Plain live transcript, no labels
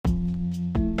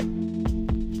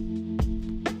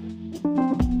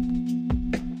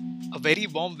very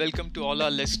warm welcome to all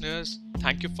our listeners.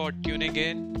 Thank you for tuning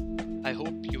in. I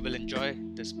hope you will enjoy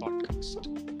this podcast.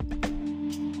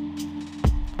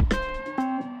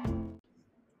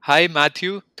 Hi,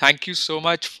 Matthew. Thank you so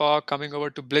much for coming over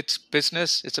to Blitz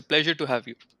Business. It's a pleasure to have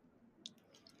you.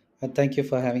 Thank you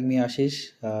for having me,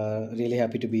 Ashish. Really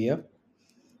happy to be here.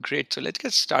 Great. So let's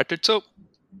get started. So,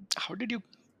 how did you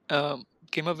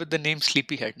came up with the name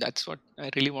Sleepyhead? That's what I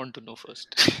really want to know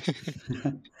first.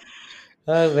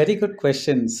 Very good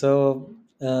question. Just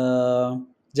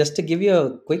to give you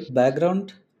a quick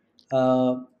background,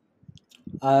 uh,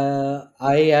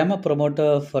 I am a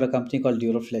promoter for a company called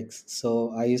Duroflex.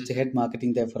 So, I used to Mhm, head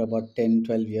marketing there for about 10,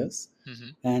 12 years.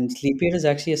 mhm, And Sleepyhead is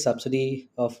actually a subsidy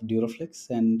of Duroflex.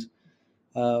 And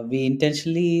we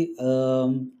intentionally,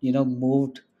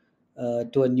 moved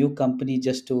to a new company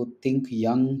just to think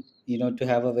young, to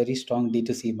have a very strong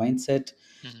D2C mindset.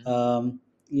 mhm, Um,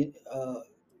 y- uh,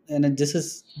 and this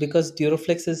is because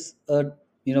Duroflex is a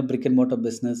brick and mortar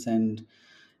business, and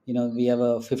we have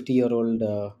a 50-year-old.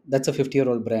 That's a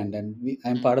 50-year-old brand, and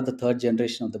I'm mhm. part of the third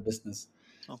generation of the business.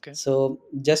 Okay. So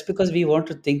just because we want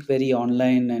to think very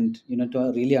online and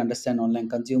to really understand online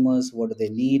consumers, what do they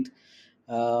need,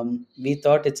 we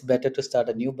thought it's better to start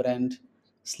a new brand,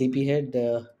 Mhm, Sleepyhead,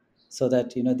 so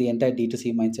that the entire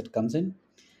D2C mindset comes in.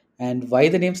 And why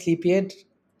the name Sleepyhead?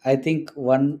 I think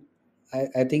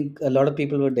I think a lot of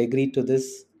people would agree to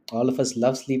this. All of us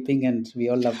love sleeping, and we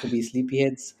all love to be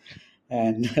sleepyheads.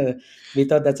 And we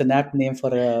thought that's an apt name for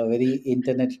a very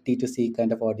internet D2C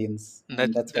kind of audience, That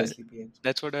and that's why that Sleepyhead.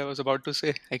 that's what I was about to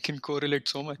say. I can correlate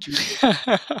so much.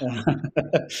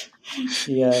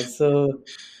 Yeah, so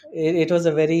it was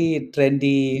a very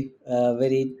trendy,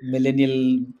 very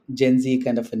millennial Gen Z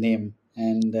kind of a name,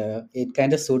 and it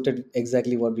kind of suited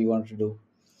exactly what we wanted to do.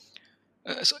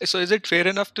 So is it fair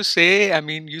enough to say? I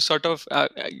mean, you sort of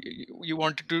you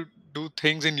wanted to do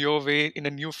things in your way in a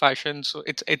new fashion. So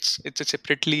it's a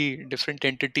separately different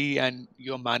entity, and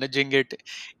you're managing it,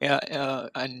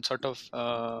 and sort of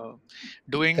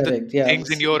doing the Correct. Yeah.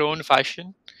 things in your own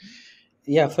fashion.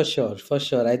 Yeah, for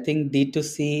sure. I think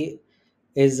D2C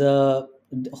is a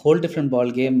whole different ball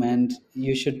game, and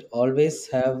you should always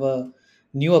have a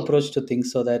new approach to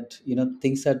things so that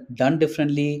things are done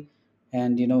differently,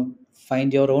 and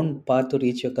find your own path to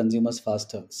reach your consumers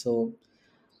faster. So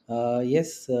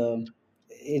yes,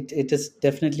 it is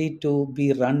definitely to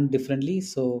be run differently.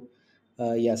 So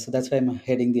yeah, so that's why I'm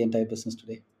heading the entire business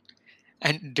today.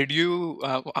 And did you?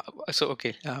 So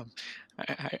okay.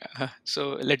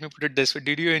 So let me put it this way: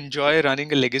 did you enjoy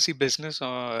running a legacy business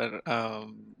or a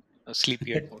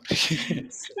sleepyhead mode?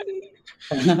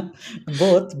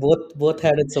 Both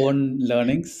had its own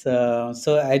learnings.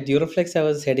 So at Duraflex, I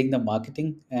was heading the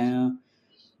marketing.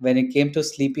 When it came to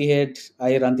Sleepyhead,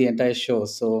 I run the entire show.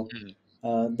 So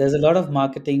there's a lot of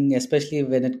marketing, especially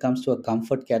when it comes to a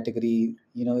comfort category.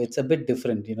 It's a bit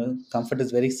different. Comfort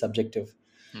is very subjective.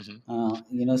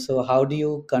 Mm-hmm. So how do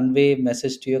you convey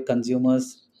message to your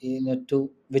consumers,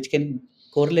 to which can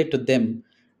correlate to them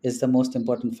is the most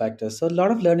important factor. So a lot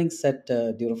of learnings at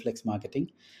Duraflex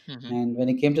marketing. Mm-hmm. And when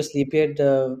it came to Sleepyhead,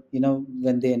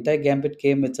 when the entire gambit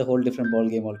came, it's a whole different ball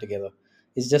game altogether.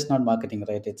 It's just not marketing,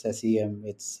 right? It's SEM,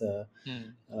 it's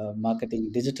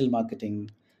marketing, digital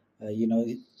marketing. You know,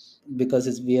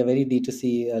 because we are very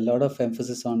D2C, a lot of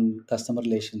emphasis on customer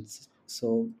relations.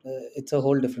 So it's a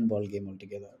whole different ball game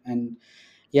altogether. And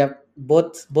yeah,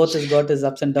 both has got its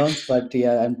ups and downs, but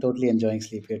yeah, I'm totally enjoying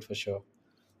Sleepyhead for sure.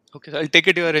 Okay, so I'll take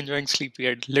it you are enjoying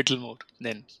sleepyhead little more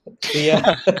then. Yeah,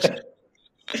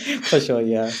 for sure.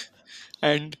 Yeah.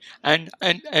 And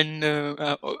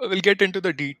we'll get into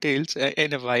the details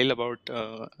in a while about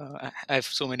I have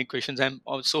so many questions. I'm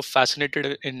also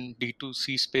fascinated in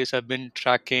D2C space. I've been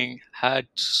tracking, had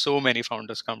so many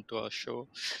founders come to our show,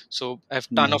 so I have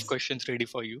ton of Nice. questions ready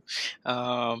for you.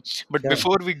 But Sure.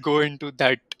 before we go into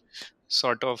that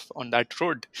sort of on that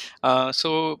road,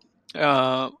 so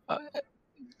uh, uh,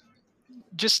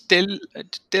 just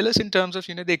tell us in terms of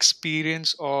the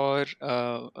experience or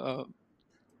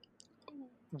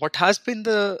what has been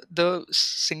the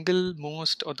single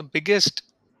most or the biggest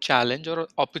challenge or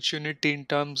opportunity in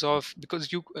terms of,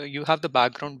 because you have the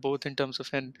background both in terms of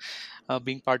an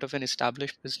being part of an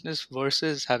established business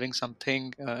versus having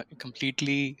something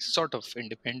completely sort of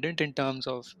independent in terms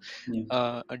of Yeah.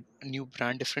 a new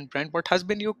brand, different brand. What has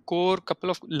been your core couple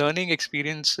of learning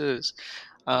experiences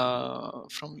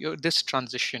from your this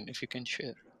transition, if you can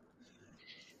share?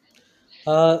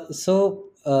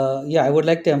 Yeah, I would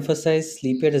like to emphasize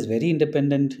Sleepyhead is very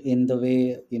independent in the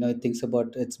way it thinks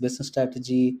about its business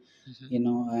strategy, Hmm.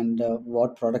 and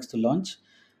what products to launch.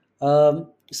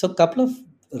 So, couple of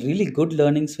really good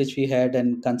learnings which we had,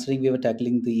 and considering we were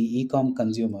tackling the e-com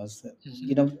consumers,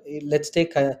 Mhm. let's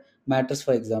take matters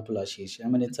for example, Ashish. I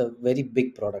mean, it's a very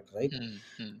big product, right? Mhm.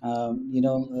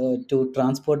 Mhm. To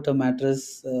transport a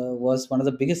mattress was one of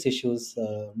the biggest issues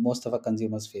most of our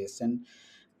consumers faced. And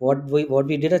what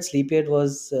we did at Sleepyhead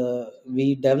was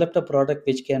we developed a product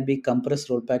which can be compressed,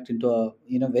 roll packed into a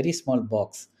very small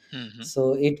box. Mhm.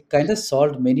 So it kind of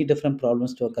solved many different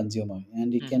problems to a consumer,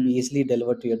 and it can be Mhm. easily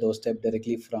delivered to your doorstep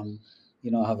directly from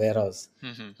a warehouse.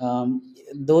 Mhm.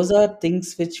 Those are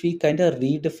things which we kind of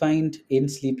redefined in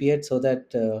Sleepyhead, so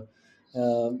that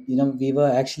we were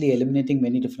actually eliminating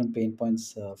many different pain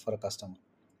points for a customer.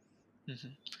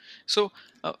 Mhm. So,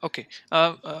 okay,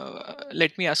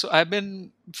 let me ask. So, I've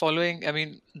been following. I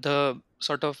mean, the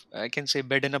sort of, I can say,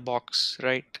 bed in a box,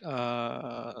 right?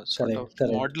 Sort of Correct,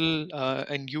 correct, model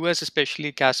in US,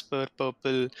 especially Casper,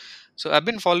 Purple. So, I've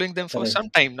been following them for correct. some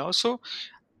time now. So,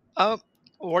 uh,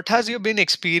 what has your been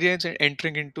experience in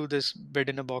entering into this bed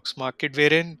in a box market,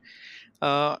 wherein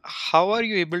how are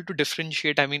you able to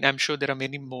differentiate? I mean, I'm sure there are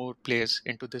many more players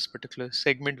into this particular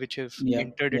segment which have Yeah,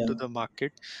 entered yeah, into the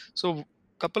market. So,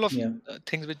 couple of yeah.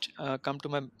 things which come to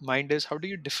my mind is, how do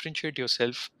you differentiate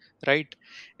yourself, right?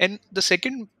 And the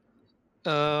second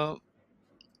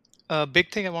uh,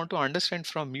 big thing I want to understand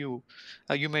from you,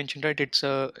 you mentioned, right, it's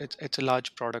a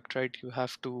large product, right? You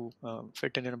have to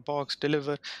fit in a box,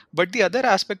 deliver. But the other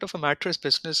aspect of a mattress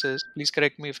business is, please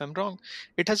correct me if I'm wrong,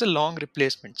 it has a long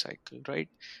replacement cycle, right?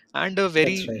 And a That's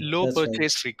very right. low That's right.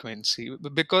 purchase frequency.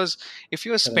 Because if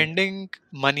you're Correct. spending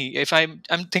money, if I'm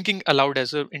thinking aloud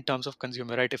as a in terms of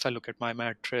consumer, right? If I look at my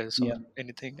mattress or Yeah.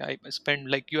 anything, I spend,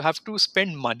 like, you have to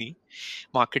spend money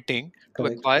marketing to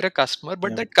Correct. acquire a customer,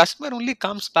 but Yeah. that customer only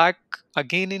comes back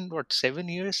again in what, 7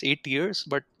 years, 8 years.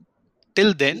 But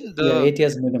till then, Yeah. the 8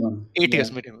 years minimum. 8 years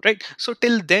Yeah. minimum, right? So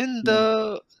till then, Yeah.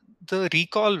 the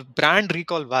recall brand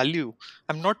recall value,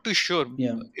 I'm not too sure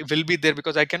Yeah. it will be there,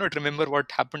 because I cannot remember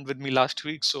what happened with me last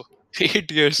week. So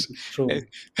 8 years eh, True.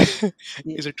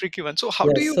 is Y- a tricky one. So how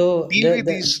Yeah. do you So deal with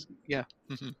these? Yeah.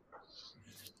 Hmm.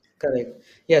 correct.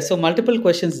 Yeah. So multiple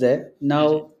questions there. Hmm.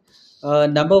 Now,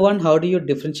 number one, how do you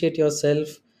differentiate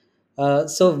yourself?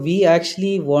 So we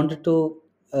actually wanted to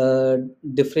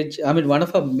differentiate. I mean, one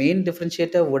of our main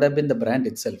differentiator would have been the brand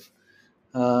itself.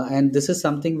 And this is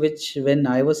something which, when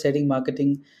I was setting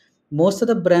marketing, most of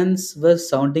the brands were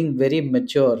sounding very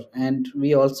mature. And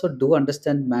we also do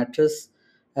understand mattress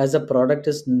as a product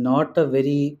is not a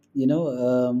very,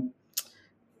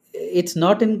 it's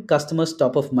not in customers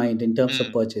top of mind in terms of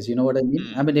Mm, purchase. You know what I mean?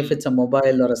 mm, I mean, if mm. it's a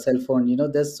mobile or a cell phone,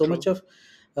 there's so True. much of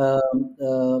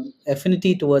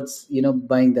affinity towards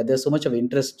buying that. There's so much of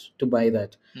interest to buy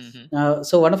that. Hmm.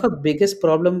 So one of our biggest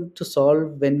problem to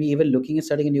solve when we even looking at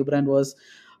starting a new brand was,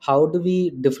 how do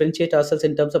we differentiate ourselves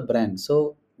in terms of brand?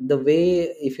 So the way,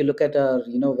 if you look at our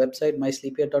website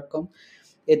mysleepyard.com,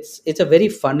 it's a very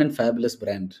fun and fabulous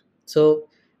brand. So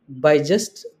by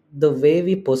just the way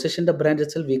we position the brand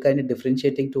itself, we kind of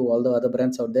differentiating to all the other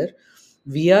brands out there.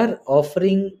 We are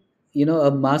offering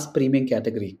a mass premium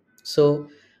category. So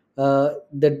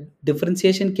the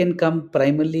differentiation can come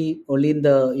primarily only in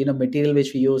the material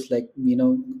which we use, like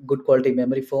good quality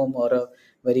memory foam or a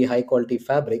very high quality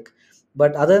fabric.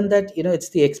 But other than that, it's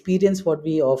the experience what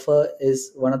we offer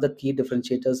is one of the key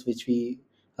differentiators which we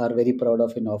are very proud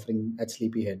of in offering at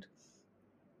Sleepyhead.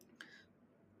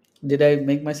 Did I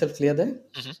make myself clear there?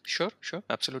 Hmm. Sure, sure,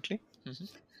 absolutely. Hmm.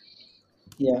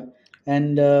 Yeah.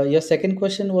 And your second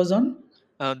question was on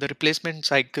The replacement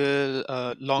cycle,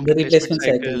 long the replacement replacement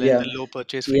cycle. cycle, and Yeah. the low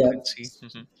purchase Yeah. frequency.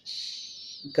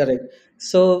 Hmm. Correct.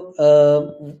 So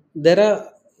there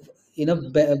are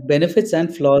benefits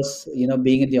and flaws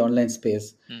being in the online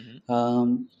space. Hmm.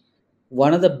 Um,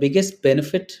 One of the biggest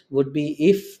benefit would be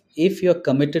if you're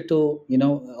committed to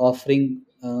offering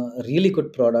a really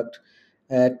good product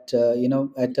at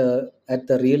at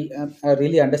the real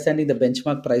really understanding the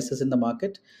benchmark prices in the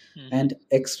market Hmm. and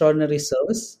extraordinary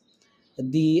service.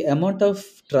 The amount of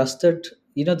trusted,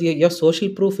 your social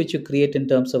proof which you create in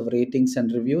terms of ratings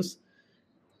and reviews,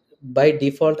 by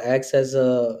default acts as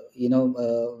a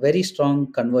a very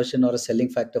strong conversion or a selling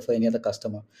factor for any other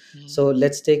customer. Hmm. So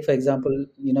let's take for example,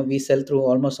 we sell through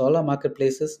almost all our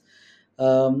marketplaces.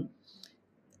 um,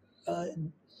 uh,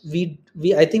 we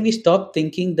I think we stopped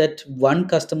thinking that one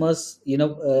customer's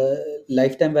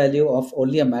lifetime value of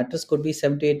only a mattress could be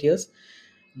 7 to 8 years.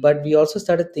 But we also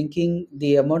started thinking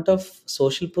the amount of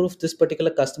social proof this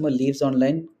particular customer leaves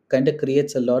online kind of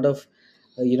creates a lot of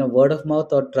word of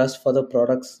mouth or trust for the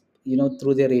products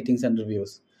through their ratings and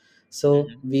reviews. So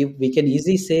Mhm. we can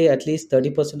easily say at least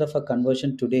 30% of our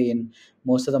conversion today in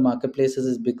most of the marketplaces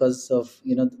is because of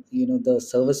the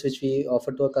service which we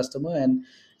offer to a customer and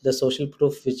the social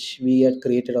proof which we had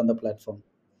created on the platform.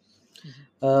 Mhm.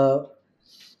 uh,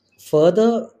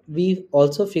 Further, we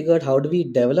also figured how do we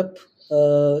develop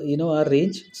our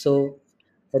range. So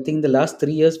I think the last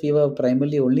 3 years we were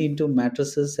primarily only into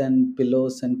mattresses and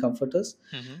pillows and comforters.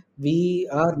 Mhm. We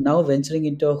are now venturing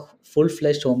into a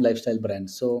full-fledged home lifestyle brand.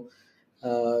 So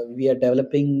we are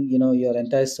developing your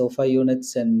entire sofa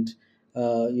units and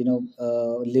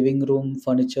living room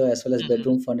furniture as well as Mhm.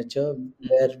 bedroom furniture, Mhm.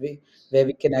 where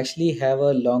we can actually have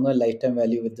a longer lifetime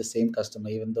value with the same customer,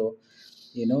 even though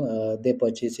they're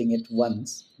purchasing it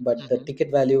once, but the Mhm. ticket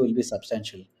value will be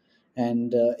substantial.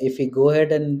 And if we go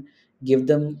ahead and give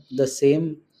them the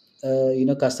same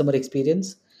customer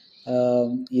experience,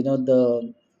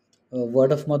 the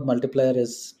word of mouth multiplier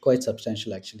is quite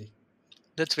substantial actually.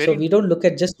 That's So very. we don't look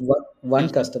at just one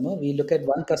Mhm. customer, we look at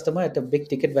one customer at a big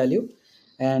ticket value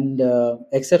and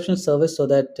exceptional service, so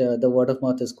that the word of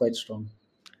mouth is quite strong.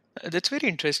 That's very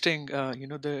interesting.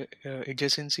 The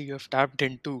adjacency you have tapped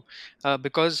into,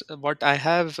 because what I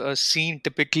have seen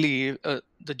typically,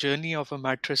 the journey of a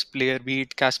mattress player, be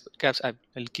it Casper,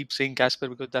 I'll keep saying Casper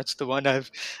because that's the one I've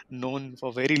known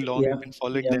for very long. Yeah, I've been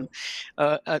following yeah, them.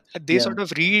 They yeah, sort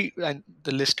of and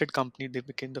the listed company. They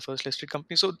became the first listed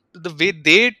company. So the way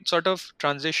they sort of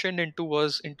transitioned into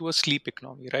was into a sleep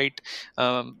economy, right?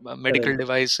 Medical correct,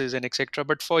 devices and etc.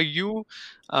 But for you,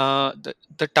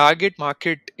 the target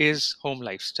market is home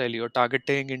lifestyle. You're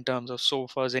targeting in terms of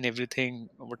sofas and everything,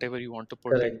 whatever you want to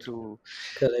put correct, into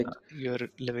correct. your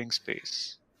living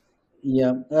space.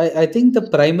 Yeah, I think the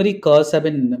primary cause, I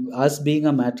mean, us being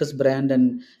a mattress brand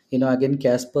and, again,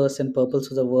 Caspers and Purples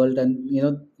of the world, and,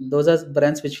 those are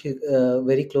brands which we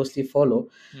very closely follow.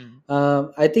 Mm,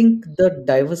 I think the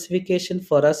diversification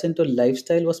for us into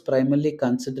lifestyle was primarily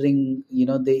considering,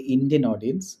 the Indian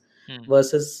audience mm,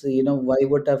 versus, why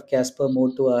would have Casper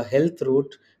moved to a health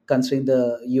route considering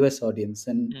the US audience.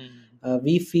 And mm,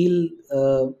 we feel,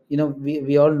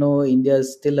 we all know India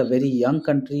is still a very young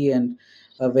country, and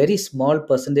a very small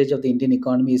percentage of the Indian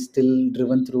economy is still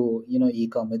driven through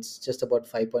e-com. It's just about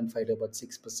 5.5 to about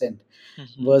 6%,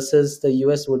 mhm, versus the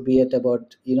US would be at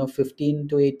about 15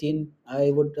 to 18, I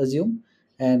would assume,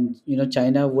 and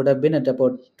China would have been at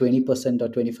about 20% or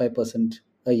 25%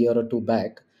 a year or two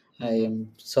back. I mhm.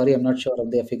 am sorry, I'm not sure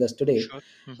of their figures today. Sure.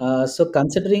 Mhm, So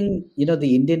considering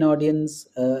the Indian audience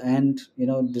and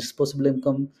disposable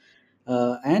income,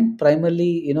 and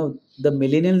primarily the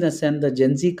millennials and the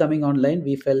Gen Z coming online,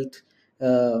 we felt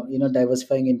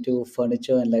diversifying into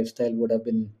furniture and lifestyle would have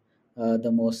been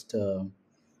the most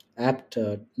apt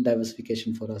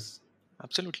diversification for us.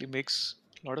 absolutely makes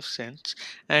a lot of sense.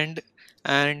 And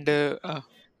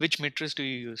which mattress do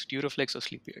you use, Duraflex or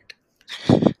Sleepyard?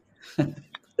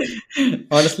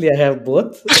 Honestly, I have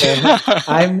both.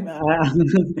 I'm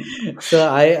so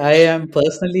I am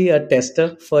personally a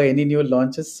tester for any new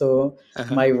launches. So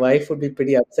Uh-huh. my wife would be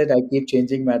pretty upset. I keep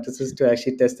changing mattresses to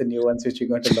actually test the new ones which we're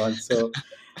going to launch. So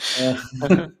uh,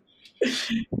 Uh-huh.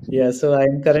 yeah, so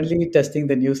I'm currently testing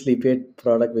the new Sleepyard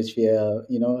product, which we are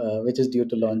which is due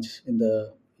to launch in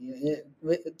the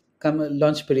come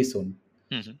launch pretty soon.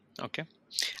 Mhm. Okay.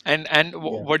 And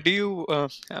Yeah. what do you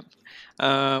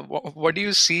what do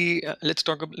you see? Let's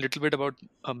talk a little bit about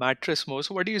a mattress more.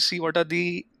 So, what do you see? What are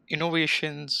the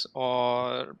innovations,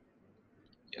 or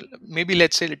maybe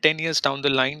let's say 10 years down the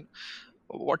line?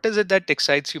 What is it that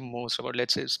excites you most about,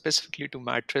 let's say, specifically to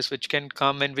mattress, which can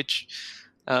come and which,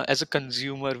 as a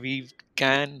consumer, we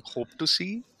can hope to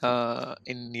see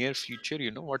in near future?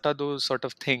 What are those sort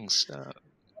of things?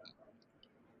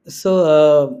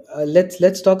 So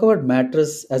let's talk about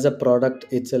mattress as a product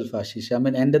itself, Ashish. I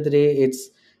mean, end of the day,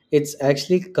 it's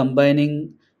actually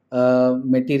combining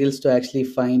materials to actually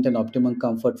find an optimum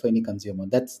comfort for any consumer.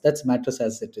 That's mattress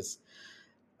as it is.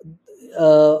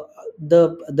 uh,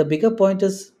 the bigger point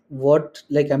is what,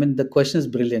 like, I mean, the question is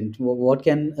brilliant. What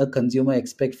can a consumer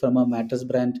expect from a mattress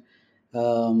brand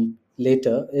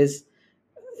later is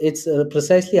it's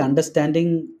precisely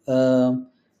understanding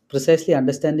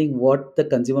what the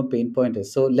consumer pain point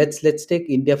is. So let's take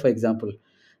India for example.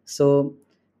 So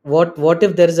what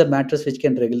if there is a mattress which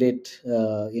can regulate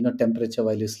temperature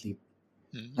while you sleep?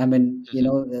 Mhm. I mean,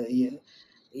 Mhm.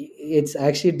 it's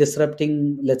actually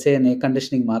disrupting, let's say, an air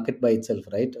conditioning market by itself,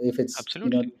 right? If it's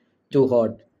Absolutely. too Mhm.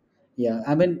 hot. Yeah,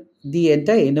 I mean, the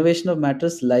entire innovation of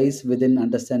mattress lies within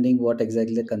understanding what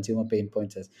exactly the consumer pain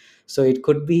points is. So it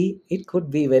could be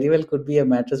very well could be a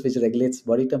mattress which regulates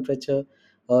body temperature,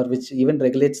 or which even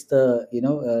regulates the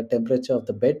temperature of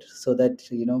the bed, so that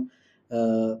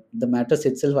the mattress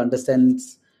itself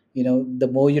understands, the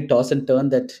more you toss and turn,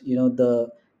 that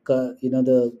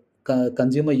the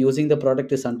consumer using the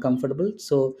product is uncomfortable.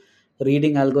 So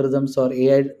reading algorithms or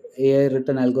AI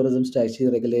written algorithms to actually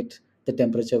regulate the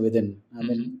temperature within. I Hmm.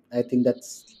 mean, I think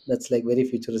that's like very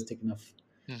futuristic enough.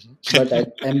 But Hmm.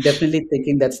 I'm definitely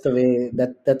thinking that's the way,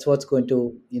 that's what's going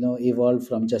to evolve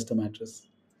from just a mattress.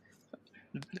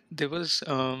 There was,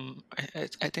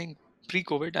 I think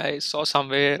pre-COVID, I saw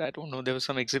somewhere, I don't know, there was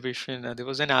some exhibition. There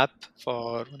was an app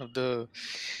for one of the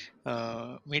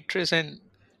mattress, and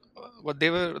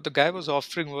the guy was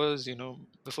offering was,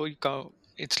 before you come,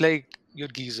 it's like your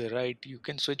geyser, right? You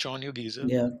can switch on your geyser.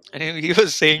 Yeah, And he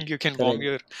was saying you can warm correct.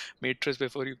 your mattress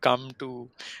before you come to.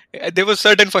 There was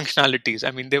certain functionalities.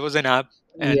 I mean, there was an app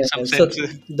and Yeah, some so sensor.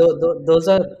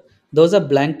 those are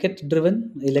blanket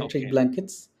driven electric Okay.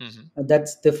 blankets. Hmm.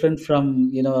 That's different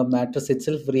from a mattress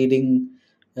itself reading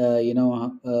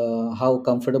how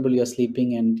comfortable you're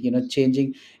sleeping, and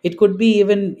changing. It could be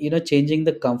even changing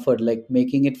the comfort, like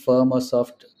making it firm or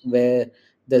soft where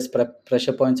there's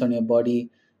pressure points on your body,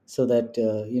 so that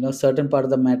certain part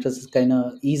of the mattress kind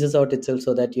of eases out itself,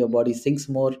 so that your body sinks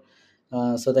more,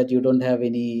 so that you don't have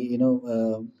any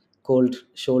cold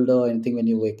shoulder or anything when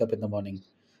you wake up in the morning.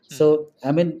 Hmm. So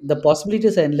I mean, the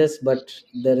possibilities are endless, but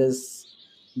there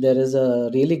is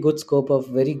a really good scope of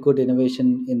very good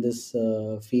innovation in this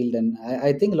field, and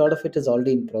I think a lot of it is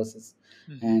already in process,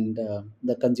 Hmm. and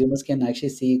the consumers can actually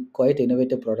see quite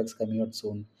innovative products coming out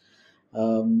soon.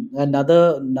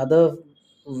 Another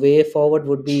way forward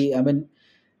would be, I mean,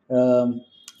 um,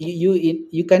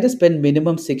 you kind of spend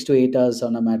minimum 6 to 8 hours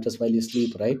on a mattress while you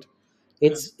sleep, right?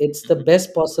 It's the Mhm.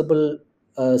 best possible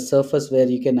surface where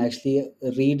you can actually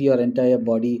read your entire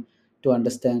body to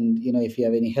understand, if you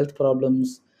have any health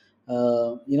problems,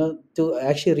 to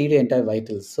actually read your entire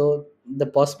vitals. So the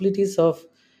possibilities of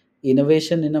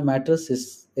innovation in a mattress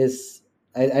is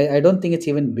I don't think it's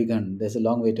even begun. There's a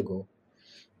long way to go.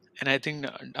 And I think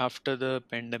after the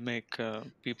pandemic,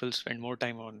 people spend more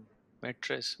time on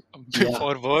mattress Yeah,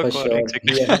 for for work or sure.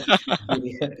 Yeah.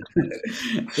 exactly. Yeah.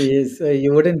 Yes,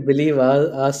 you wouldn't believe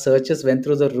our searches went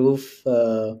through the roof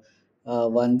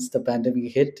once the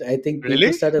pandemic hit. I think people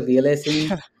Really? started realizing,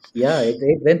 yeah,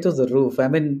 it went through the roof. I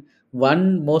mean,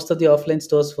 most of the offline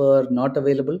stores were not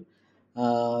available.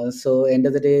 So end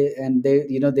of the day, and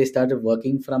they started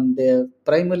working from their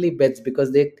primarily beds,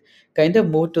 because they kind of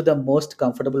moved to the most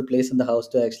comfortable place in the house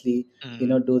to actually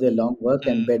Mm, do their long work,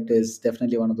 and mm, bed is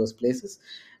definitely one of those places.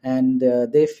 And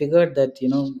they figured that,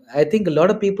 I think a lot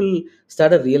of people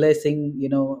started realizing,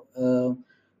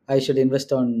 I should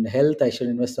invest on health, I should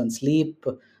invest on sleep.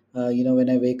 When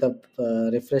I wake up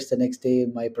refreshed the next day,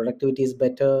 my productivity is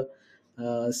better.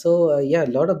 Yeah,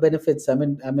 a lot of benefits.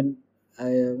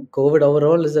 COVID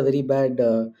overall is a very bad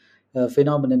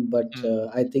phenomenon, but mm.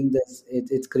 I think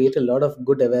it's created a lot of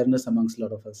good awareness amongst a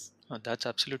lot of us. That's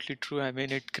absolutely true. I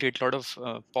mean, it creates a lot of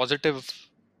positive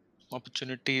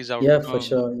opportunities, Yeah, for outcome.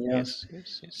 sure. Yeah. Yes,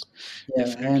 yes, yes, Yeah,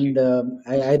 definitely.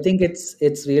 and I think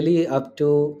it's really up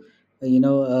to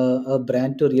a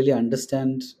brand to really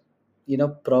understand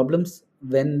problems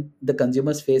when the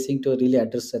consumer is facing, to really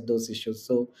address those issues.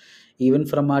 So even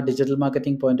from our digital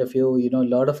marketing point of view, a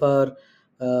lot of our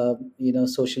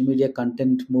social media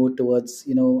content move towards,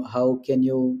 how can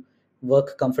you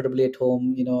work comfortably at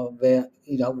home, where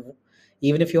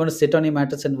even if you want to sit on your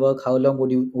mattress and work, how long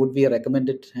would we recommend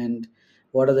it, and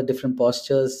what are the different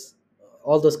postures,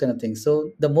 all those kind of things.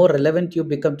 So the more relevant you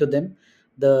become to them,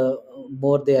 the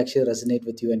more they actually resonate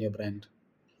with you and your brand.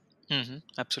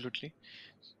 Absolutely.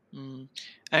 Mm.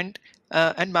 And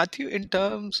Matthew, in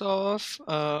terms of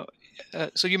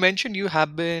so you mentioned you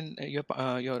have been you're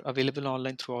available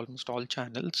online through almost all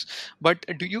channels, but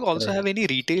do you also have Correct. any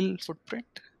retail footprint?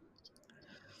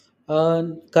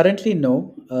 Currently,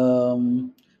 no.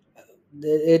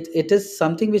 It is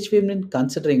something which we've been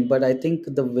considering, but I think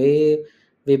the way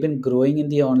we've been growing in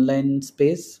the online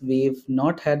space, we've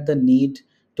not had the need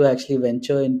to actually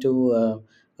venture into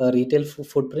a retail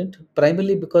footprint,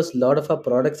 primarily because a lot of our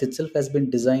products itself has been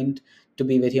designed to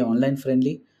be very online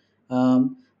friendly.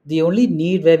 The only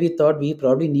need where we thought we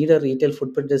probably need a retail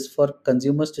footprint is for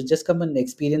consumers to just come and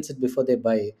experience it before they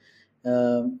buy.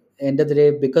 End of the day,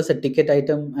 because a ticket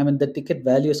item, I mean, the ticket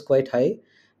value is quite high,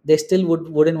 they still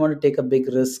wouldn't want to take a big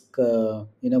risk, Hmm.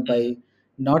 by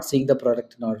not seeing the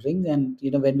product and ordering. And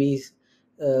when we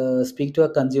speak to our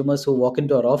consumers who walk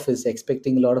into our office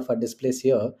expecting a lot of our displays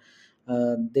here,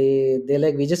 they're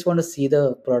like, we just want to see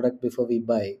the product before we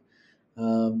buy.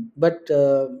 But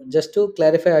just to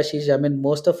clarify, Ashish, I mean,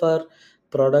 most of our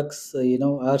products,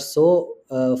 are so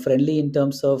friendly in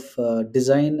terms of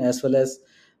design, as well as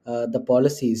the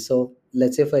policies. So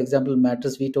let's say, for example,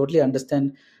 mattress, we totally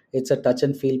understand it's a touch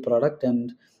and feel product,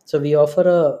 and so we offer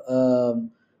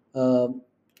a,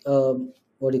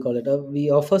 what do you call it? We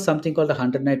offer something called a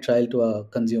 100-night trial to our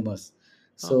consumers.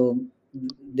 Oh, So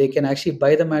they can actually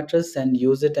buy the mattress and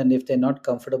use it, and if they're not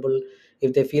comfortable,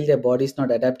 if they feel their body's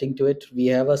not adapting to it, we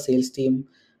have a sales team,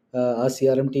 our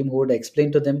CRM team, who would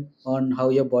explain to them on how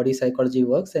your body psychology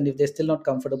works, and if they're still not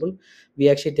comfortable, we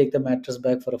actually take the mattress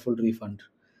back for a full refund.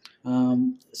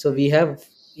 So we have,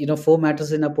 four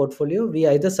matters in our portfolio. We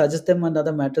either suggest them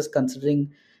another matters,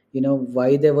 considering,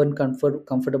 why they weren't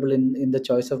comfortable in the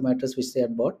choice of matters which they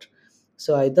had bought.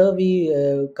 So either we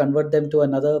convert them to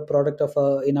another product of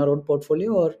in our own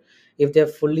portfolio, or if they're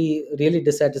fully really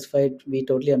dissatisfied, we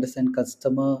totally understand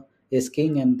customer is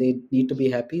king and they need to be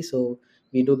happy, so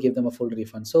we do give them a full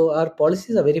refund. So our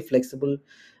policies are very flexible,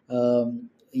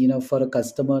 for a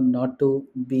customer not to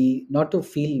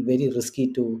feel very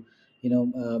risky to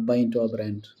buy into our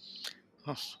brand.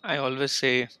 oh, I always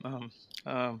say, um,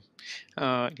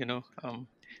 you know,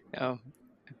 uh,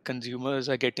 consumers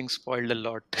are getting spoiled a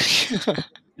lot.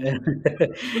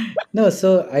 No,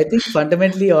 so I think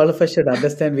fundamentally all of us should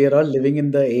understand we are all living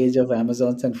in the age of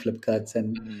Amazons and Flipkarts,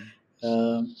 and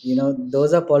Mm.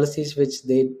 those are policies which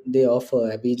they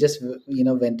offer. We just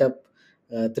went up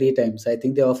three times. I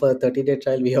think they offer a 30-day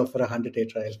trial. We offer a 100-day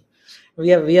trial.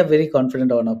 We are very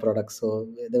confident on our products, so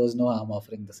there was no harm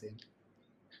offering the same.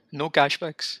 No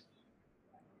cashbacks.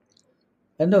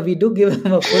 And no, we do give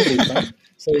them a full refund.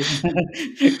 So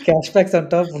cashbacks on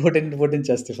top wouldn't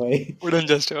justify. Wouldn't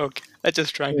just okay. I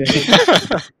just trying.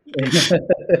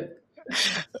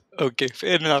 Okay,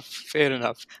 fair enough. Fair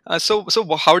enough.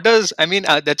 How does I mean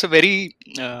that's a very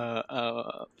uh,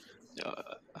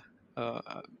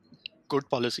 uh, good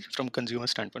policy from consumer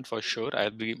standpoint for sure.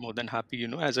 I'll be more than happy,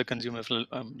 as a consumer, if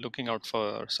I'm looking out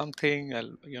for something,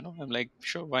 I'm like,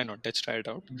 sure, why not? Let's try it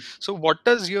out. So what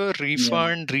does your Yeah.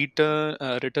 refund,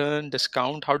 return,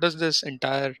 discount, how does this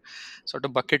entire sort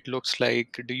of bucket looks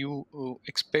like? Do you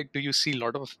do you see a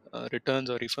lot of returns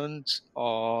or refunds,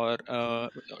 or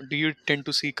do you tend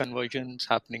to see conversions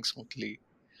happening smoothly?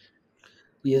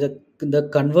 Yeah, the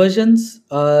conversions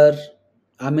are,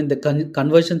 I mean, the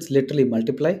conversions literally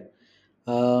multiply.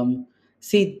 Um,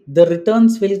 See, the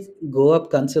returns will go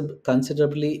up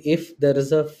considerably if there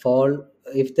is a fall,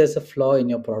 if there's a flaw in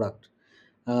your product.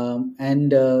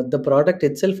 And the product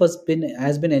itself has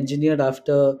been engineered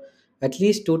after at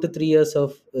least 2 to 3 years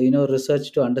of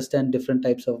research to understand different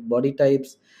types of body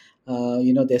types,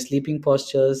 their sleeping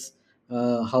postures,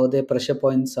 how their pressure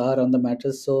points are on the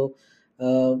mattress. So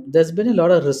there's been a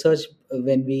lot of research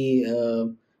when we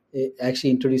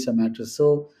actually introduce a mattress.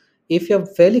 So if you're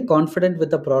fairly confident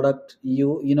with the product,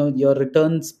 your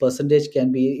returns percentage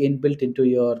can be inbuilt into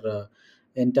your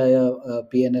entire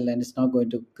PNL, and it's not going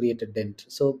to create a dent.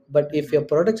 So, but if your Mhm.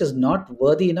 product is not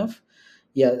worthy enough,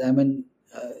 yeah, I mean,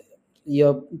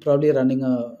 you're probably running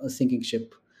a sinking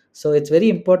ship. So it's very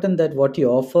important that what you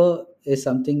offer is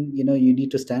something you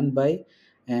need to stand by,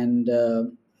 and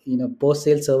post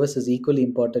sale service is equally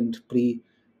important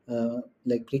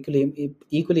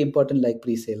equally important like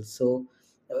pre sales. So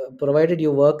provided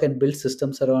you work and build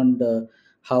systems around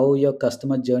how your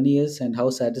customer journey is and how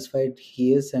satisfied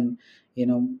he is, and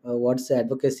what's the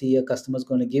advocacy your customer is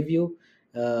going to give you,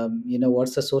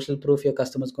 what's the social proof your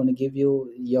customer is going to give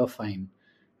you, you're fine.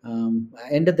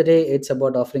 End of the day, it's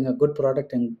about offering a good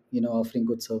product and offering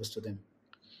good service to them.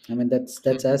 I mean, that's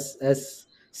as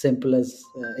simple as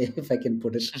if I can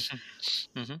put it.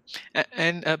 Mm-hmm.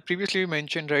 And previously you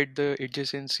mentioned, right, the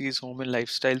adjacencies, home and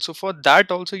lifestyle. So for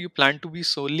that also you plan to be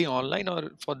solely online,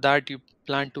 or for that you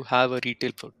plan to have a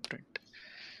retail footprint?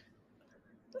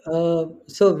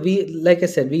 So we, like I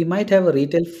said, we might have a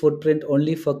retail footprint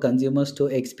only for consumers to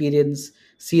experience,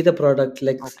 see the product,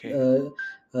 like Okay.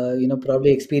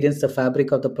 probably experience the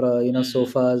fabric of the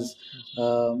sofas,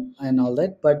 Mm-hmm. and all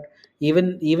that. But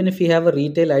even if we have a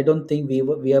retail, I don't think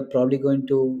we are probably going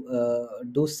to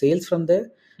do sales from there.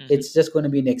 Mm-hmm. It's just going to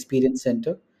be an experience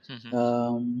center.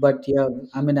 Mm-hmm. But yeah,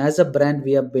 I mean, as a brand,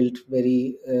 we are built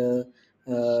very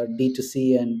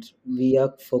D2C, and we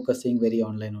are focusing very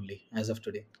online only as of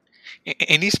today.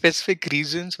 Any specific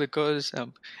reasons? Because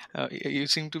you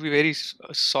seem to be very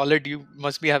solid. You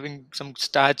must be having some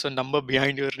stats or number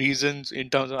behind your reasons in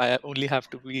terms of I only have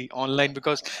to be online.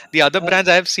 Because the other Uh, brands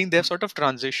I have seen, they've sort of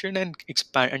transitioned and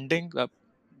expanding.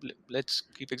 Let's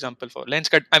keep example for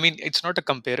Lenskart. I mean, it's not a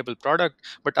comparable product,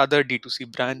 but other D2C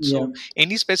brands. yeah, So,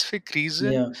 any specific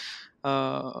reason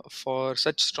yeah. for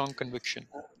such strong conviction?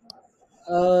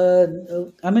 Uh,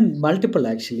 I mean, multiple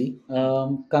actually.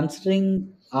 Hmm.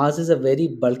 Considering ours is a very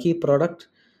bulky product,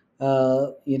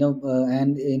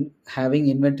 and in having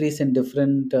inventories in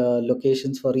different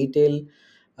locations for retail,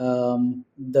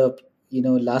 the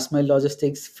last mile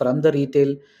logistics from the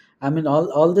retail. I mean,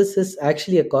 all this is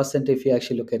actually a cost center if you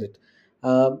actually look at it.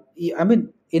 I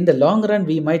mean, in the long run,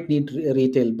 we might need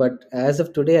retail, but as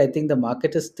of today, I think the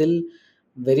market is still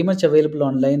very much available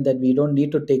online that we don't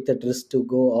need to take that risk to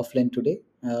go offline today.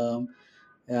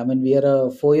 I mean, we are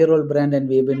a 4-year-old brand and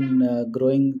we've been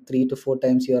growing 3 to 4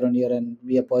 times year on year, and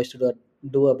we are poised to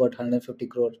do about 150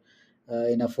 crore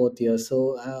in a fourth year. So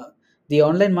the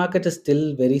online market is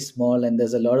still very small, and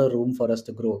there's a lot of room for us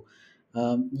to grow.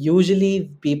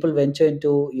 Usually, people venture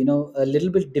into a little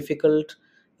bit difficult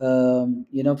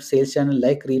sales channel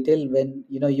like retail when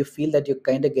you feel that you're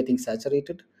kind of getting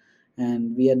saturated,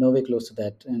 and we are nowhere close to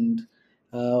that. And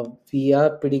we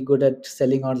are pretty good at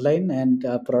selling online, and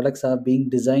our products are being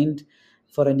designed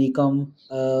for an e-com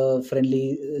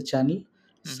friendly channel.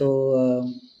 So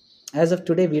Hmm. as of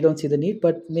today, we don't see the need,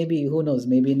 but maybe who knows?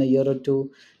 Maybe in a year or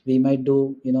two, we might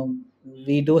do.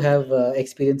 We do have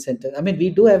experience centers. I mean, we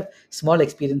do have small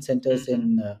experience centers Hmm.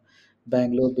 in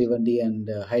Bangalore, Bhiwandi, and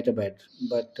Hyderabad.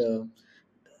 But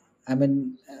I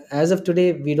mean, as of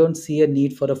today, we don't see a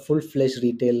need for a full-fledged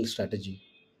retail strategy.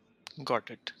 Got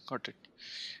it. Got it.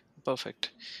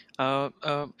 Perfect.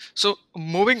 So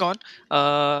moving on,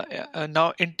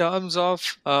 now in terms of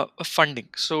funding,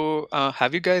 so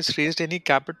have you guys raised any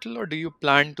capital, or do you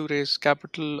plan to raise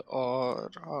capital,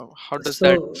 or how does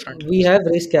that So front we looks? have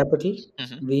raised capital.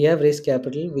 Hmm. We have raised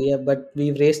capital. But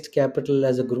we've raised capital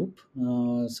as a group.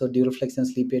 So Duroflex and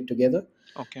Sleepyard together.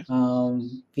 Okay.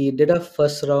 We did a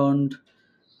first round,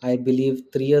 I believe,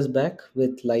 3 years back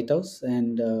with Lighthouse,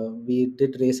 and we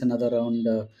did raise another round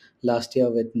last year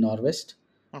with Norwest.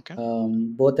 Okay.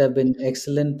 Both have been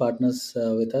excellent partners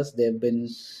with us. They've been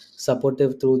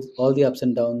supportive through all the ups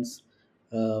and downs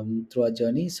through our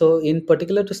journey. So, in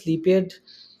particular to Sleepyard,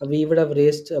 we would have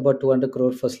raised about 200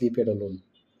 crore for Sleepyard alone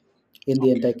in the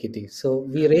Okay. entire kitty. So,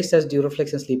 we Hmm. raised as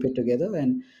Duroflex and Sleepyard together,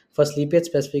 and for Sleepyard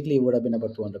specifically, it would have been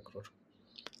about 200 crore.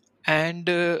 And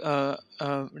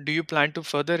do you plan to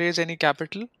further raise any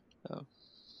capital? Uh,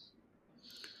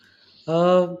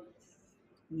 Uh,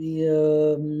 we,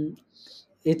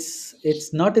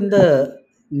 it's not in the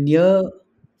near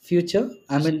future.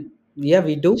 I mhm, mean, yeah,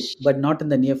 we do, but not in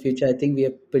the near future. I think we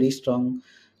are pretty strong.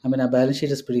 I mean, our balance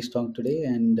sheet is pretty strong today,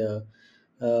 and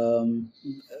um,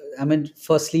 I mean,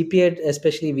 for Sleepyhead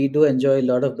especially, we do enjoy a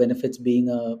lot of benefits being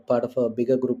a part of a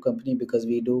bigger group company, because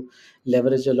we do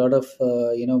leverage a lot of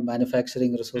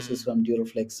manufacturing resources mhm, from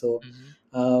Duroflex. So mhm.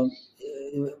 uh,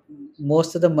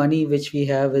 most of the money which we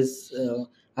have is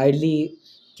idly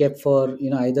kept for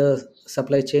either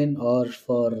supply chain or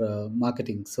for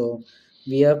marketing. So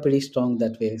we are pretty strong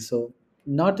that way. So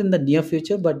not in the near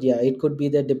future, but yeah, it could be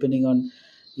that depending on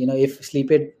if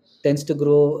Sleepyhead tends to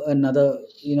grow another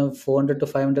 400 to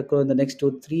 500 crore in the next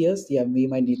 2 3 years, yeah, we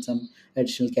might need some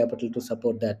additional capital to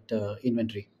support that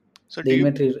inventory, So the do you?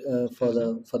 inventory for Mhm,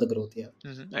 the growth. Yeah.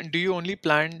 And do you only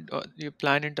plan? You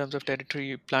plan in terms of territory?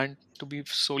 You plan to be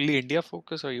solely India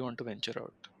focused, or you want to venture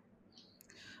out?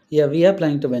 Yeah, we are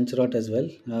planning to venture out as well.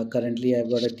 Currently, I've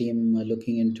got a team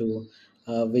looking into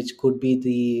which could be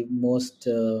the most,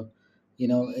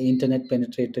 internet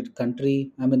penetrated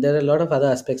country. I mean, there are a lot of other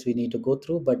aspects we need to go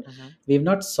through, but Hmm. we've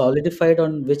not solidified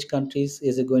on which countries.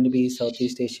 Is it going to be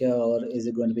Southeast Asia, or is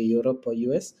it going to be Europe or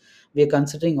US? We are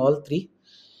considering all three.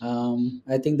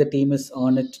 I think the team is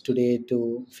on it today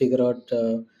to figure out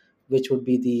which would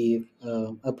be the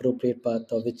appropriate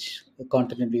path, or which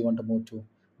continent we want to move to.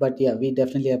 But yeah, we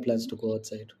definitely have plans to go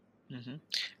outside. Hmm.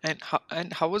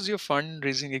 And how was your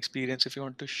fundraising experience? If you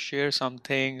want to share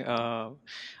something uh,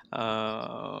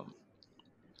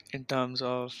 in terms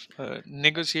of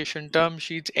negotiation term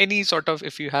sheets, any sort of,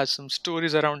 if you have some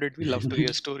stories around it, we love to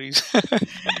hear stories.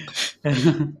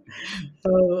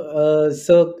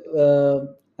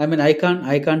 I mean, I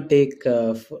can't take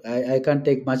I can't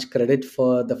take much credit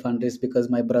for the fundraise, because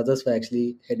my brothers were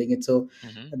actually heading it. So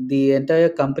Hmm. the entire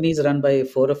company is run by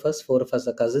four of us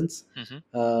are cousins. Hmm.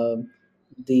 Um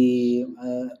the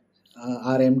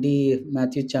Our MD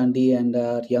Matthew Chandy and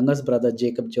our youngest brother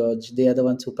Jacob George, they are the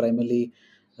ones who primarily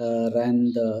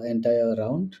ran the entire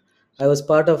round. I was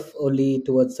part of only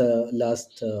towards the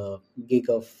last gig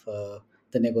of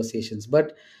the negotiations.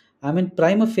 But I mean,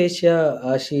 prima facie,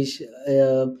 Ashish,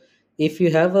 if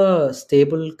you have a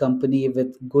stable company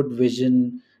with good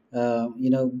vision,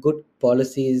 good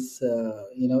policies,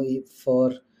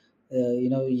 for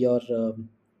your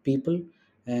people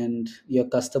and your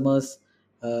customers,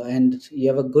 and you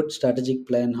have a good strategic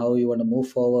plan how you want to move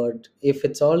forward. If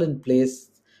it's all in place,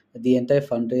 the entire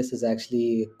fundraise is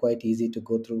actually quite easy to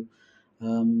go through.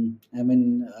 I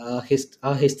mean, our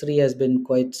history has been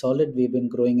quite solid. We've been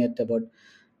growing at about,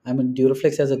 I mean,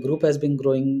 Duraflex as a group has been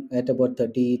growing at about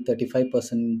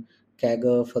 35%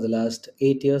 CAGR for the last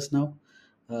 8 years now.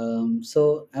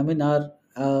 So, I mean, our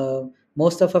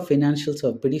most of our financials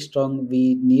are pretty strong.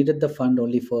 We needed the fund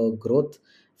only for growth,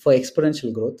 for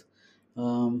exponential growth.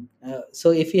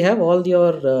 So, if you have all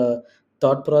your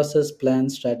thought process, plan,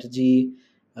 strategy,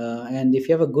 and if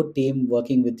you have a good team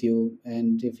working with you,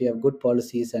 and if you have good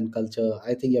policies and culture,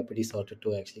 I think you're pretty sorted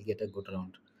to actually get a good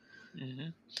round. Hmm.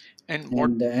 And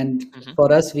what? And Hmm.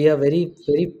 for us, we are very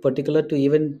particular to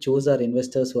even choose our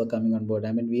investors who are coming on board.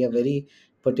 I mean, we are very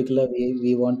particular.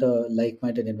 We want a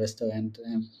like-minded investor, and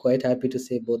I'm quite happy to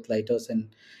say both Lighthouse and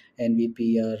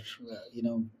NVP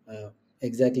are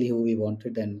exactly who we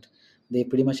wanted, and they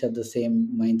pretty much have the same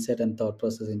mindset and thought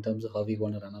process in terms of how we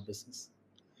want to run our business.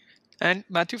 And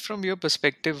Matthew, from your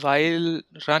perspective, while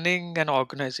running an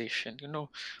organization,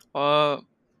 uh,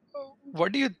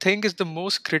 what do you think is the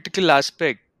most critical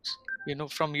aspect,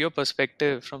 from your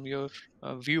perspective, from your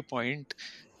viewpoint,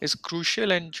 is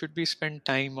crucial and should be spent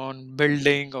time on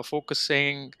building or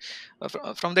focusing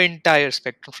from the entire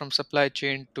spectrum, from supply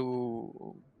chain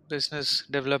to business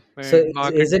So development,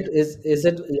 is it marketing? is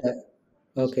it yeah,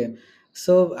 okay?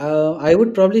 So I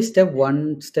would probably step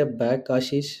one step back,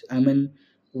 Ashish. I Mhm. mean,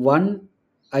 one,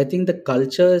 I think the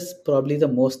culture is probably the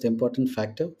most important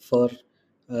factor for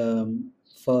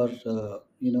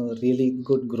really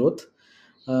good growth.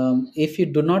 If you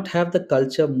do not have the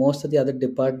culture, most of the other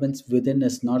departments within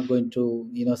is not going to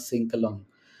sink along.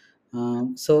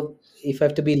 So if I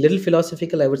have to be a little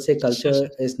philosophical, I would say culture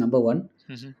is number one.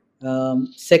 Mhm.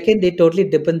 Second, it totally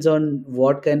depends on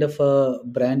what kind of a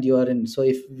brand you are in. So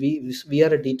if we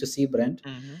are a D2C brand,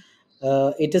 Mhm.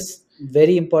 it is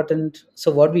very important.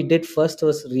 So what we did first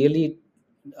was really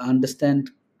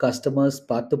understand customers'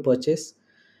 path to purchase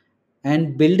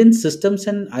and build in systems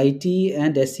and IT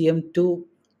and SEM to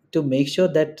make sure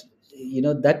that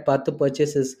that path to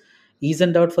purchase is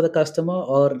eased out for the customer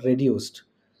or reduced.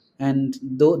 And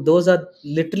those are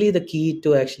literally the key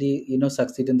to actually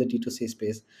succeed in the D2C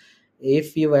space.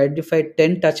 If you identify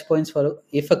 10 touch points for,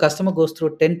 if a customer goes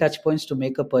through 10 touch points to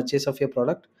make a purchase of your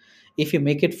product, if you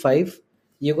make it 5,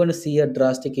 you're going to see a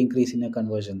drastic increase in your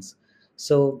conversions.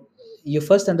 So you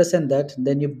first understand that,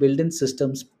 then you build in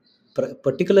systems,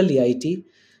 particularly IT,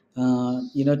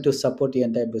 to support the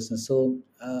entire business. So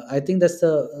I think that's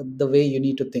the way you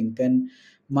need to think. And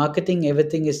marketing,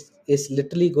 everything is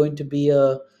literally going to be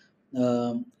a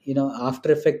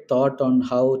after effect thought on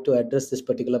how to address this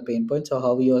particular pain points, or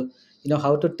how you're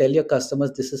how to tell your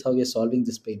customers this is how you're solving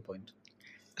this pain point.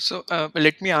 So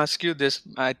let me ask you this.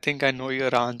 I think I know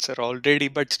your answer already,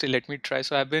 but still, let me try.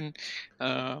 So I've been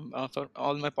for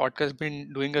all my podcasts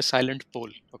been doing a silent poll.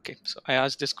 Okay, so I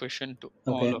asked this question to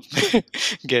all Okay. of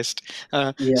guests.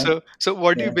 Yeah. So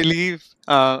what do you Yeah. believe,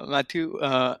 Matthew?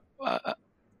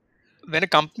 When a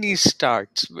company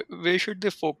starts, where should they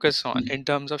focus on Mm. in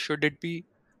terms of should it be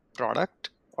product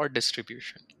or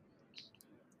distribution?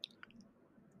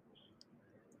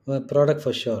 Well, product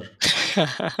for sure.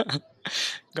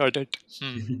 Got it.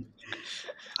 Hmm.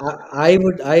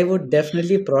 I would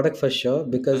definitely product for sure,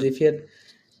 because if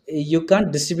you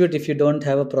can't distribute if you don't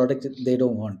have a product they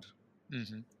don't want.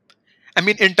 Mm-hmm. I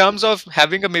mean, in terms of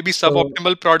having a maybe So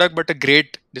suboptimal product but a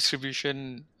great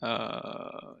distribution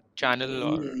channel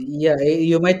or. yeah,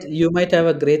 you might have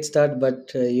a great start,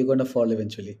 but you're going to fall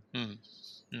eventually. Mm,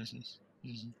 mhm,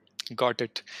 mhm. Got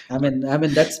it. I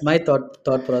mean that's my thought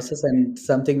process, and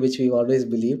something which we've always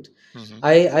believed. Mhm,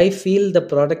 I feel the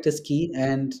product is key,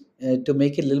 and to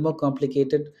make it a little more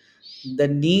complicated, the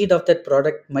need of that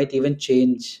product might even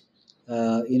change,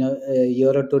 a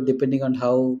year or two, depending on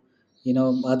how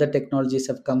other technologies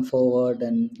have come forward,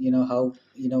 and how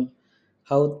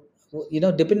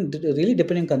really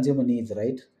depending on consumer needs,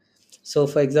 right? So,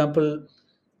 for example,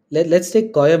 let's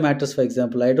take Koya matters for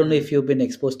example. I don't know mhm. if you've been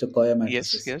exposed to Koya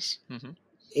Yes, mattresses. yes. Mhm.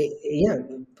 Yeah,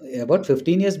 about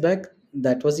 15 years back,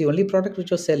 that was the only product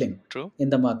which was selling True. in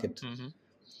the market. Mhm,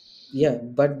 Yeah,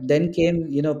 but then came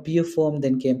PU foam,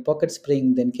 then came pocket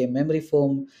spring, then came memory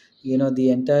foam. The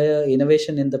entire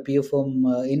innovation in the PU foam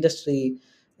industry.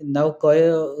 Now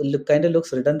Koya kind of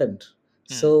looks redundant.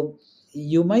 mhm. So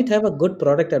you might have a good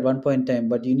product at one point in time,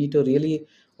 but you need to really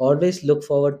always look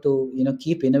forward to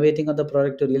keep innovating on the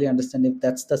product to really understand if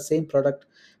that's the same product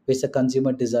which the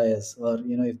consumer desires, or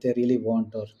if they really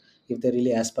want, or if they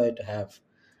really aspire to have.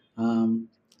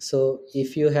 So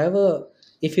if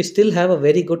you still have a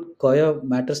very good Koya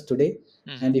matters today,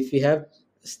 and Mhm. if you have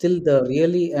still the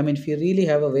really, I mean, if you really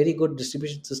have a very good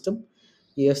distribution system,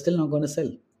 you're still not going to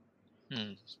sell,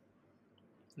 Mm.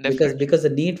 Definitely. because the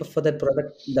need for that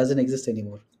product doesn't exist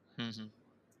anymore. Hmm.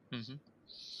 Hmm.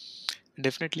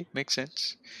 Definitely makes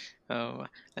sense.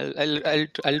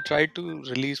 I'll try to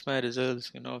release my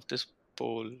results, of this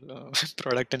poll.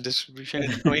 Product and distribution.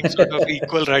 It's going sort of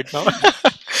equal right now.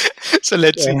 So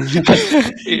let's see.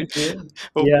 Eh,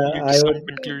 Yeah, Hopefully, I some would.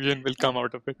 conclusion will come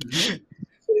out of it.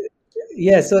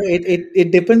 Yeah, so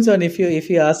it depends on, if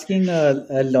you're asking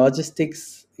a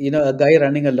logistics, a guy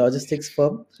running a logistics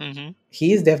firm, Hmm.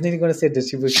 he is definitely going to say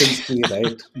distribution's key,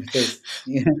 right? Because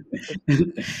yeah,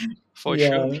 For yeah.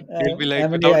 sure. He'll be I like,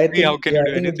 mean, without yeah, I me, how think, can you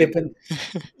do it anything? depends.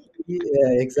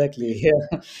 Yeah, exactly.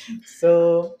 Yeah.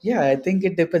 So yeah, I think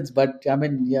it depends, but I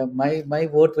mean, yeah, my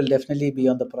vote will definitely be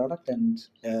on the product, and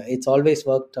it's always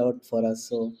worked out for us.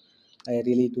 So I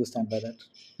really do stand by that.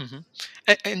 Hmm.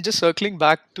 And just circling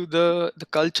back to the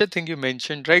culture thing you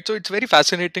mentioned, right? So it's very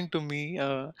fascinating to me.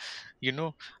 You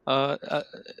know,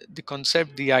 the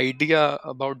concept, the idea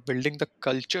about building the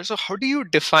culture. So how do you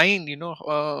define?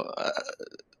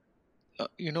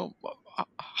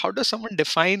 How does someone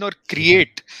define or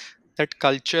create that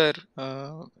culture?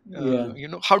 Yeah,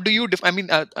 How do you I mean,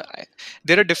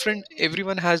 there are different,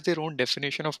 everyone has their own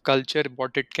definition of culture,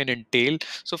 what it can entail.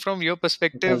 So from your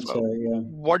perspective, culture. Yeah,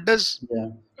 what does yeah.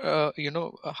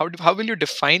 how will you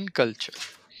define culture?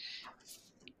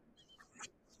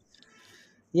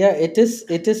 Yeah, it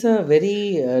is a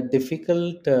very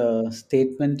difficult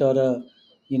statement, or a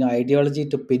ideology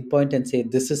to pinpoint and say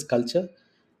this is culture.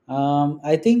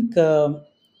 I think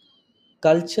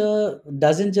culture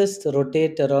doesn't just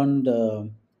rotate around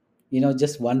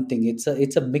just one thing. It's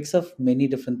a mix of many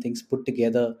different things put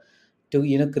together to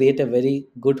create a very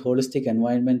good holistic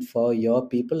environment for your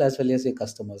people as well as your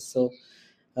customers.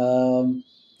 Um,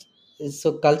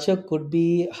 so culture could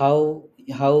be how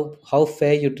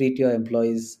fair you treat your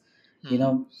employees,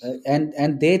 Hmm.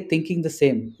 and they thinking the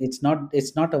same. It's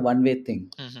not a one way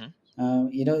thing. Hmm.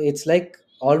 It's like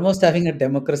almost having a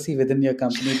democracy within your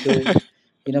company,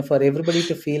 to for everybody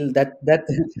to feel that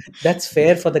that's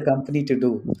fair for the company to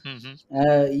do. Hmm.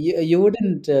 You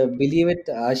wouldn't believe it,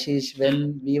 Ashish,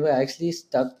 when we were actually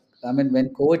stuck. I mean, when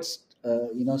COVID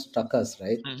struck us,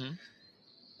 right? Hmm.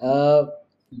 uh,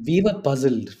 we were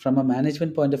puzzled from a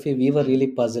management point of view. We were really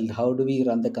puzzled, how do we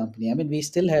run the company? I mean, we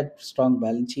still had strong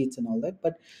balance sheets and all that,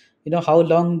 but how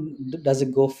long does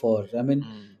it go for? I mean,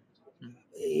 Hmm. Hmm.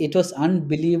 it was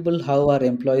unbelievable how our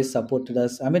employees supported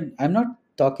us. I mean, I'm not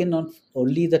talking on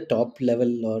only the top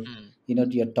level, or Hmm.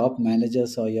 your top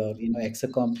managers, or your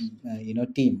execom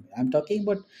team. I'm talking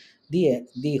about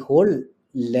the whole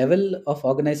level of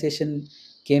organization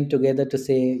came together to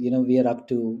say, we are up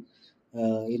to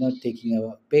taking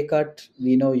a pay cut.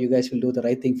 We know you guys will do the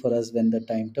right thing for us when the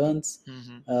time turns.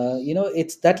 Hmm.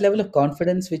 It's that level of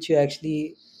confidence which you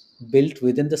actually built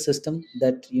within the system,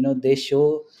 that they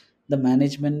show the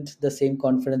management the same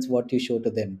confidence what you show to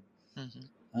them.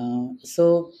 Hmm.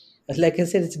 So like I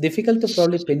said, it's difficult to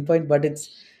probably pinpoint, but it's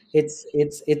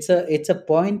a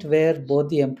point where both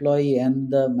the employee and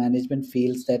the management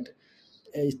feels that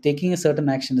taking a certain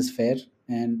action is fair,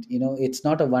 and it's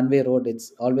not a one way road.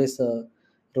 It's always a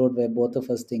road where both of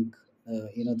us think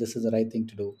this is the right thing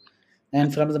to do.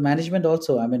 And from the management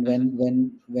also, I mean,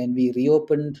 Hmm. when we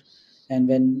reopened, and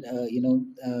when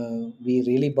we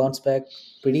really bounced back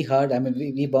pretty hard. I mean,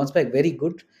 we bounced back very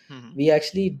good. Hmm. We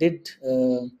actually did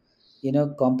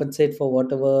compensate for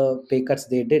whatever pay cuts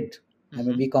they did. I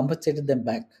mean, Hmm. we compensated them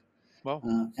back. Wow.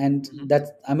 And Hmm.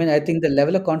 that's, I mean, I think the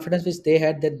level of confidence which they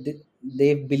had, that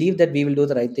they believe that we will do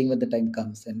the right thing when the time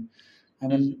comes. And I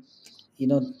mean, Hmm. you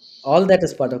know all that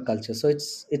is part of culture. So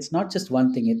it's not just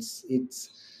one thing. It's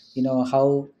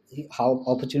how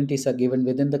opportunities are given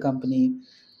within the company.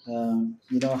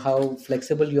 How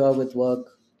flexible you are with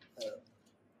work.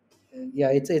 uh, yeah,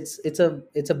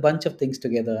 it's a bunch of things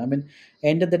together. I mean,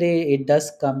 end of the day, it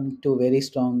does come to very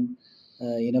strong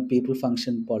people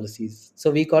function policies.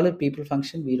 So we call it people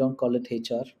function, we don't call it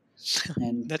HR.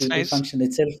 And That's people nice. function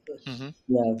itself, Hmm.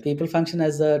 yeah, people function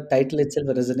as a title itself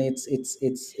resonates.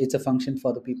 It's a function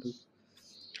for the people.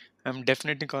 I'm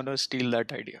definitely gonna steal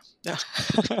that idea. Yeah.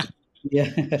 Yeah,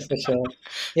 for sure.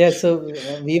 Yeah, so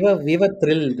we were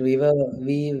thrilled.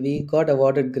 We got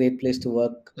awarded Great Place to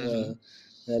Work Hmm.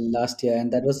 last year,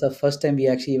 and that was the first time we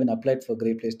actually even applied for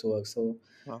Great Place to Work. So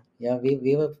Wow. yeah,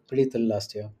 we were pretty thrilled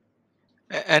last year.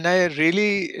 And I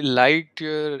really liked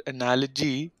your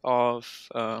analogy of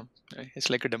it's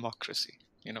like a democracy.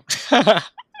 You know,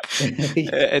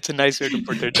 it's a nice way to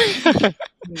put it.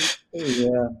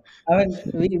 Yeah, I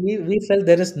mean, we felt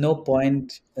there is no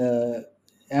point.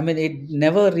 I mean, it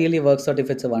never really works out if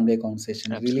it's a one way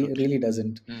conversation. Really, Absolutely. really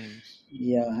doesn't. Mm.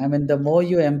 Yeah, I mean, the more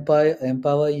you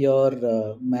empower your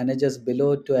managers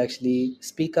below to actually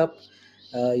speak up,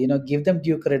 give them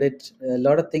due credit. A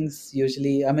lot of things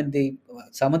usually, I mean, the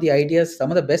some of the ideas,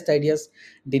 some of the best ideas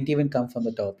didn't even come from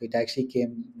the top. It actually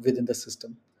came within the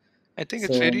system. I think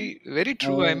it's So, very, very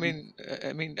true. uh, I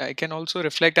mean, I can also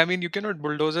reflect. I mean, you cannot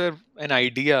bulldozer an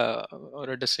idea or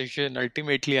a decision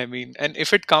ultimately. I mean, and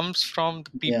if it comes from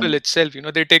the yeah, people itself,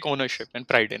 they take ownership and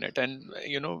pride in it. And,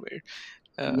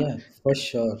 uh, yeah, for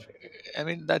sure. I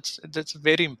mean, that's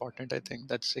very important. I think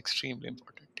that's extremely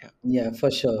important. Yeah. Yeah, for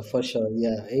sure, for sure.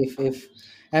 Yeah, if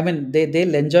I mean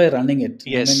they'll enjoy running it.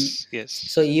 I mean, Yes.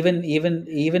 so Yes. even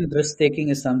risk taking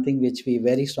is something which we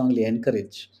very strongly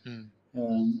encourage. Mm,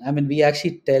 I mean, we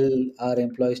actually tell our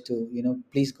employees to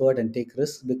please go ahead and take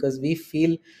risks because we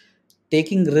feel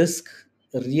taking risk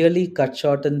really cut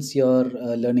shortens your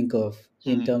learning curve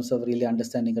in mm, terms of really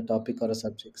understanding a topic or a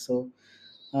subject. So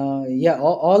yeah,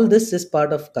 all this is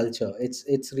part of culture.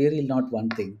 It's really not one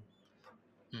thing.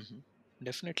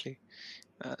 definitely.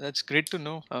 That's great to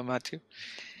know, Matthew.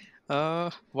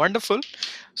 Wonderful.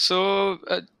 So,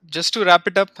 just to wrap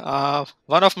it up,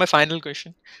 one of my final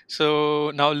question.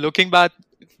 So now looking back,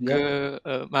 Yeah,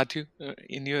 Matthew,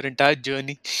 in your entire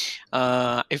journey,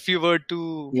 if you were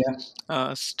to yeah,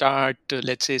 start,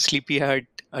 let's say, Sleepyhead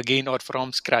again or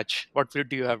from scratch, what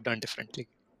would you have done differently?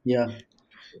 yeah.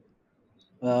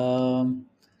 Um,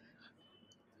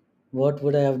 what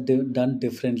would I have done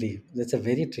differently? That's a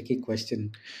very tricky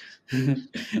question.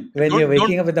 When you're Don't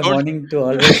don't waking up in the don't morning to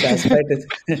always aspire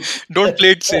to. don't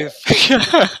play it safe.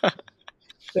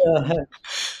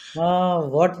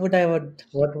 What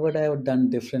would I have done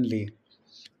differently?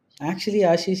 Actually,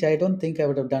 Ashish, I don't think I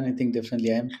would have done anything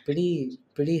differently. I'm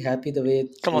pretty happy the way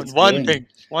Come on, it's going.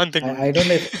 one thing only. I don't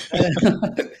know if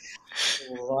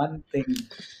one thing.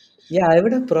 Yeah, I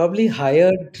would have probably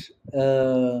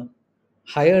uh,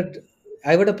 hired.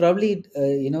 I would have probably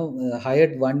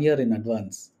hired 1 year in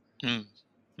advance. Hmm.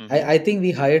 Mm-hmm. I think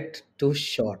we hired too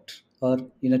short or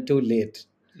too late.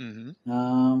 Mm-hmm.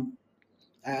 Um,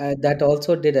 that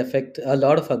also did affect a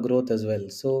lot of our growth as well.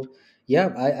 So yeah,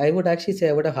 I would actually say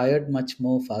I would have hired much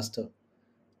more faster.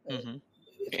 Mm-hmm.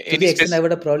 To Any the extent I space?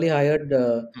 would have probably hired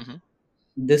Mm-hmm.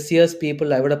 this year's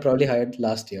people. I would have probably hired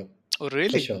last year Oh,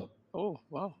 for really? sure. Oh,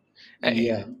 wow.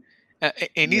 Yeah,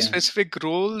 Any yeah. specific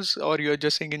roles, or you're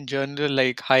just saying in general,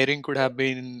 like hiring could have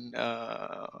been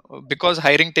because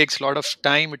hiring takes a lot of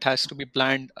time. It has to be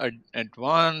planned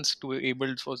advance to be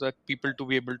able for that people to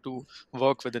be able to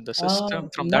work within the system.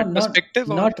 From that perspective,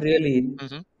 or Not really.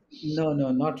 hmm No,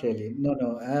 no, not really. No,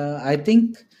 no. I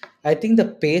think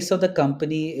the pace of the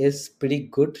company is pretty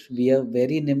good. We are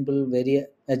very nimble, very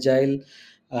agile.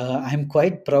 I'm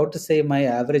quite proud to say my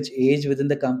average age within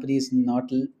the company is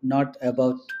not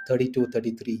about 32,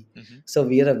 33. hmm So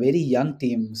we are a very young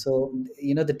team. So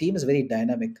the team is very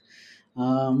dynamic.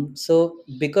 So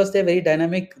because they're very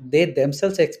dynamic, they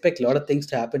themselves expect a lot of things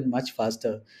to happen much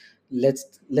faster.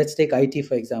 Let's take IT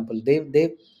for example.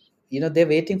 They're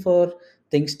waiting for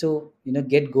things to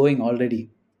get going already.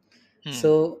 hmm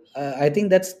So I think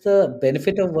that's the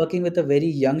benefit of working with a very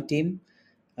young team.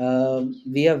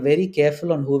 We are very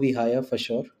careful on who we hire for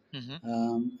sure. hmm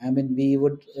I mean, we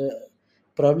would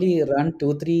probably run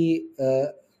two, three,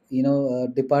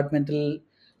 departmental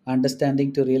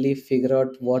understanding to really figure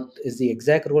out what is the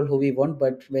exact role who we want.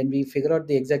 But when we figure out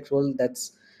the exact role,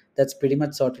 that's pretty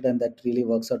much sorted, and that really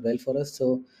works out well for us.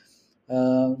 So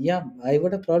yeah, I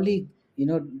would have probably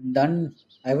done.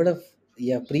 I would have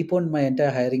preponed my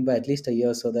entire hiring by at least a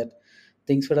year so that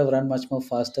things would have run much more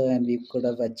faster and we could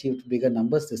have achieved bigger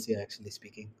numbers this year. Actually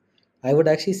speaking, I would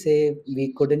actually say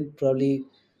we couldn't probably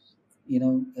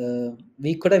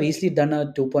we could have easily done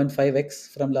a 2.5x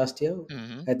from last year.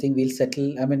 hmm I think we'll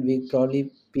settle. I mean, we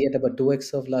probably be at about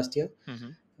 2x of last year.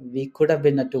 hmm We could have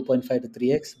been at 2.5 to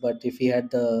 3x, but if we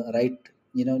had the right,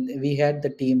 we had the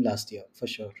team last year for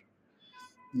sure.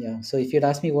 Yeah. So if you'd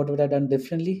asked me what would I done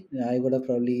differently, I would have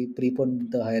probably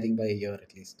preponed the hiring by a year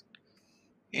at least.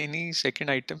 any second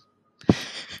item.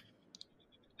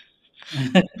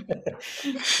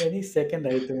 Any second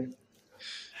item.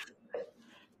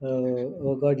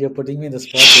 Oh God, you're putting me in the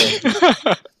spot here.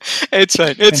 It's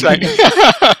fine. It's fine.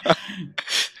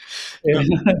 Yeah.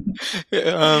 No.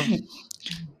 um,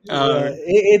 uh,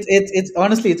 It's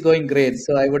honestly it's going great.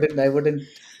 So I wouldn't.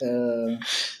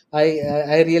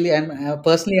 I really am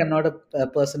personally I'm not a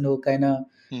person who kind of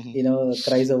mhm,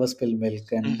 cries over spilled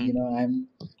milk, and mhm,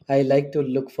 I like to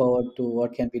look forward to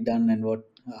what can be done and what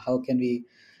how can we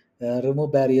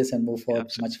remove barriers and move forward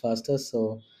abso- much faster.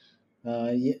 So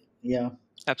yeah, yeah,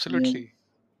 yeah. absolutely.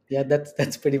 Yeah,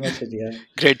 that's pretty much it. Yeah.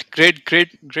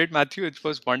 Great, Matthew. It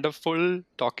was wonderful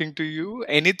talking to you.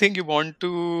 Anything you want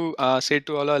to say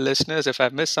to all our listeners? If I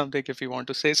missed something, if you want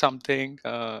to say something,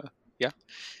 yeah,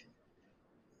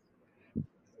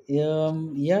 Yeah.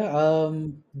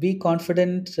 Be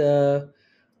confident. I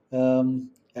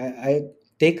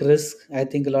take risk. I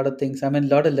think a lot of things. I mean, a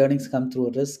lot of learnings come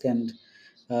through risk, and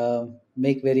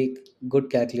make very good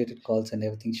calculated calls, and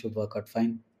everything should work out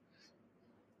fine.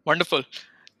 wonderful.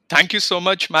 Thank you so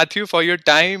much, Matthew, for your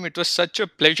time. It was such a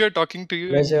pleasure talking to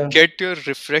you and Pleasure. get your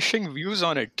refreshing views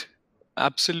on it.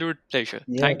 Absolute pleasure.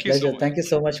 Yeah, Thank you so pleasure. much. Thank you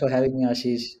so much for having me,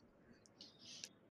 Ashish.